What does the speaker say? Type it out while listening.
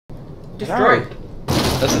destroyed.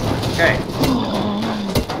 Listen. Okay.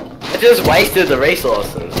 I just wasted the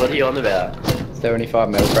resources. What are you on about? 75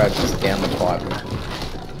 metal crabs just down the pipe.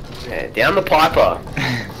 Yeah, down the piper.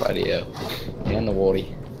 Bloody hell. Down the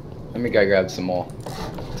warty. Let me go grab some more.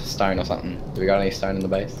 Stone or something. Do we got any stone in the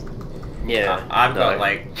base? Yeah. I've got no.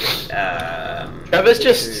 like Trevor's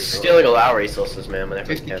just stealing all our resources, man.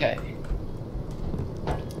 Whenever 50k.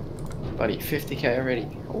 Buddy, 50k already.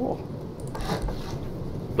 Oh.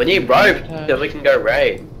 We need rope, then we can go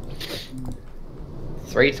raid.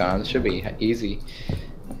 3 times should be easy.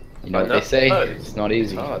 You know But what they say? no, It's not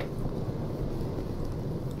easy. It's hard.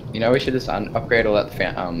 You know we should just upgrade all that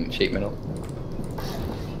sheet metal.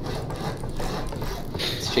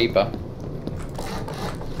 It's cheaper.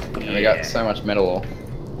 And we got so much metal ore.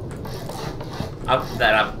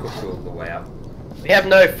 I've cooked all the way up. We have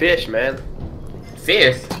no fish, man.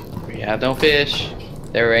 Fish? We have no fish.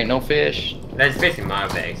 There ain't no fish. There's fish in my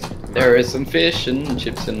base. There is some fish and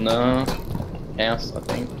chips in the house, I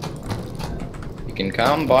think. You can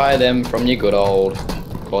come buy them from your good old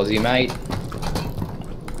kwozzy mate.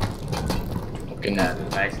 Looking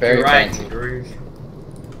very fancy.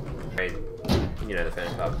 You know the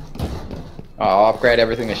fan club. Oh, I'll upgrade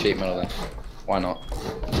everything to sheet metal then. Why not?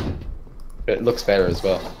 It looks better as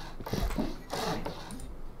well.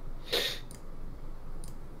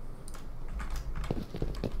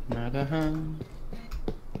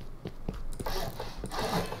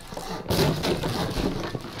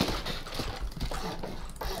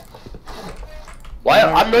 Why?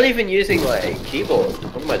 I'm not even using my keyboard.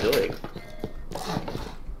 What am I doing?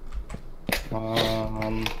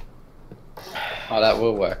 Oh, that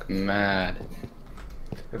will work. Mad.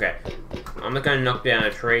 Okay. I'm not gonna knock down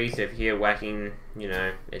a tree, so if you hear whacking, you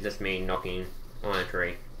know, it's just me knocking on a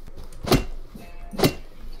tree.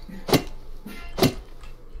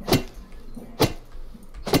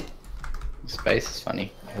 Space is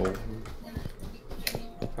funny. Oh.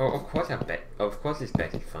 Oh, of course of course this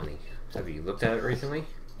base is funny. Have you looked at it recently?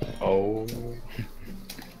 Oh.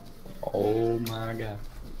 Oh my god.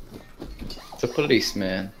 It's a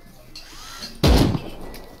policeman.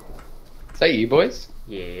 Is that you boys?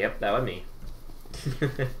 Yep, that was me.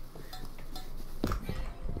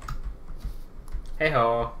 Hey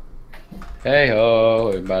ho. Hey ho,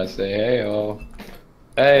 everybody say hey ho.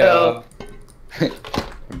 Hey ho.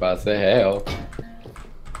 Everybody say hey ho.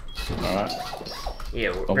 Alright.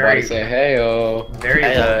 Yeah, Nobody say hey ho. Very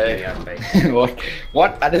Hey-o.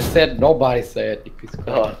 What? I just said nobody said.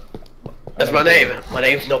 Oh, that's my name. My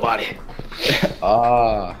name's Nobody.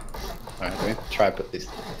 Ah. Alright, let me try to put this.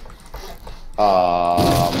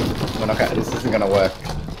 We're not gonna, this isn't gonna work.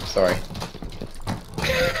 Sorry.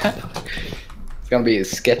 It's gonna be as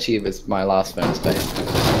sketchy as my last furnace base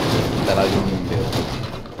that I didn't even build.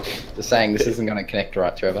 Just saying, this isn't gonna connect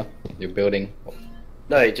right, Trevor. You're building.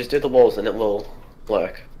 No, you just do the walls and it will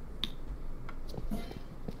work.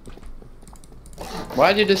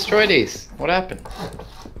 Why'd you destroy these? What happened?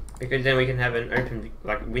 Because then we can have an open,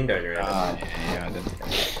 like, windows around. Ah, yeah, I didn't.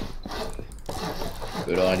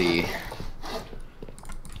 Good idea.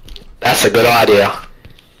 That's a good idea.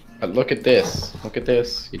 But look at this. Look at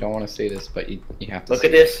this. You don't want to see this, but you have to Look see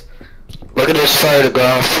at this. Look at this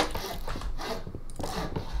photograph.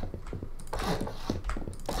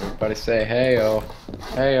 Everybody say hey-o.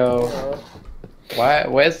 Hey-o. Why?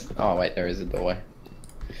 Where's... Oh, wait, there is a doorway.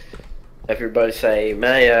 Everybody say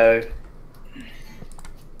mayo.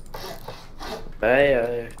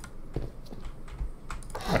 Mayo.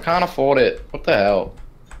 I can't afford it. What the hell?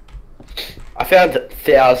 I found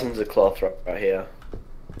thousands of cloth right here.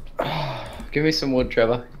 Give me some wood,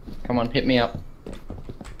 Trevor. Come on, hit me up.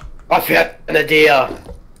 I found a deer.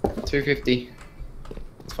 250.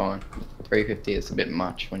 It's fine. 350 is a bit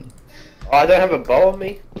much when. Oh, I don't have a bow on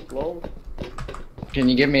me. Lol. Can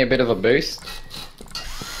you give me a bit of a boost?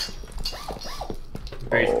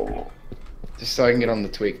 Oh. Just so I can get on the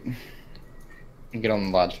twig. And get on the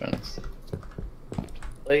large furnace.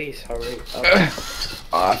 Please hurry up.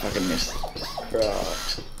 Oh, I fucking missed.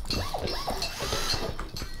 Right.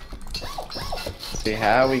 See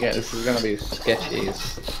how we get. This is gonna be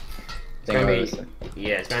sketchiest thing I've ever seen.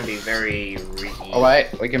 Yeah, it's gonna be very risky. Oh wait,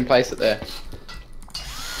 we can place it there.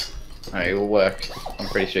 Alright, it will work. I'm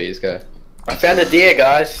pretty sure you just go. I found a deer,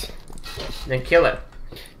 guys. Then kill it.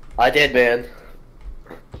 I did, man.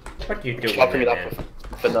 What do you do Chopping with it it, up man?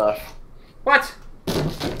 with a knife. What?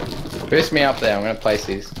 Boost me up there. I'm gonna place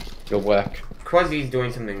these. It'll work. Kwozzy's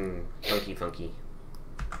doing something funky.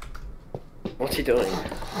 What's he doing?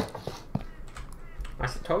 I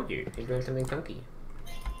told you, he's doing something funky.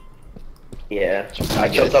 Yeah, I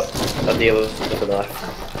chopped up a deer with a knife.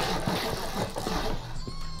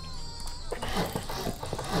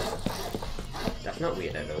 not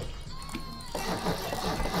weird at all.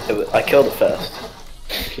 I killed it first,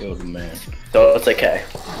 Killed a man. so it's okay.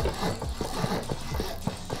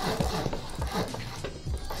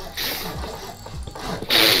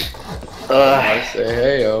 I say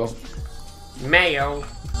hey yo. Mayo.